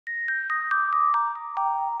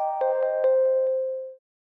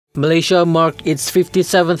Malaysia marked its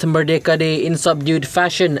 57th Merdeka Day in subdued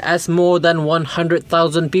fashion as more than 100,000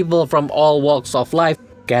 people from all walks of life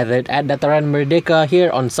gathered at Dataran Merdeka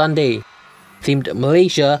here on Sunday. Themed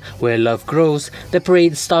Malaysia, where love grows, the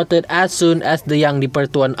parade started as soon as the Yang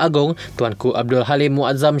di-Pertuan Agong, Tuanku Abdul Halim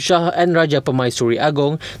Muazzam Shah and Raja Permaisuri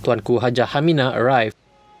Agong, Tuanku Hajah Hamina arrived.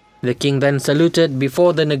 The king then saluted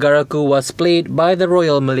before the Negaraku was played by the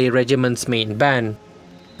Royal Malay Regiment's main band.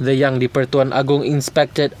 The Yang di-Pertuan Agong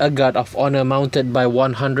inspected a guard of honor mounted by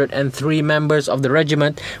 103 members of the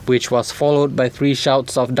regiment, which was followed by 3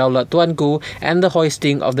 shouts of Daulat Tuanku and the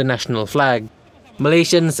hoisting of the national flag.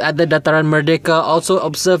 Malaysians at the Dataran Merdeka also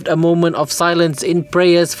observed a moment of silence in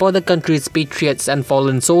prayers for the country's patriots and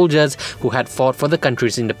fallen soldiers who had fought for the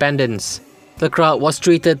country's independence. The crowd was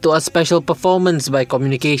treated to a special performance by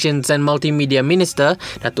Communications and Multimedia Minister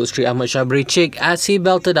Datuk Sri Ahmad Syabri Chik as he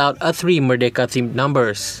belted out 3 Merdeka-themed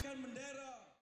numbers.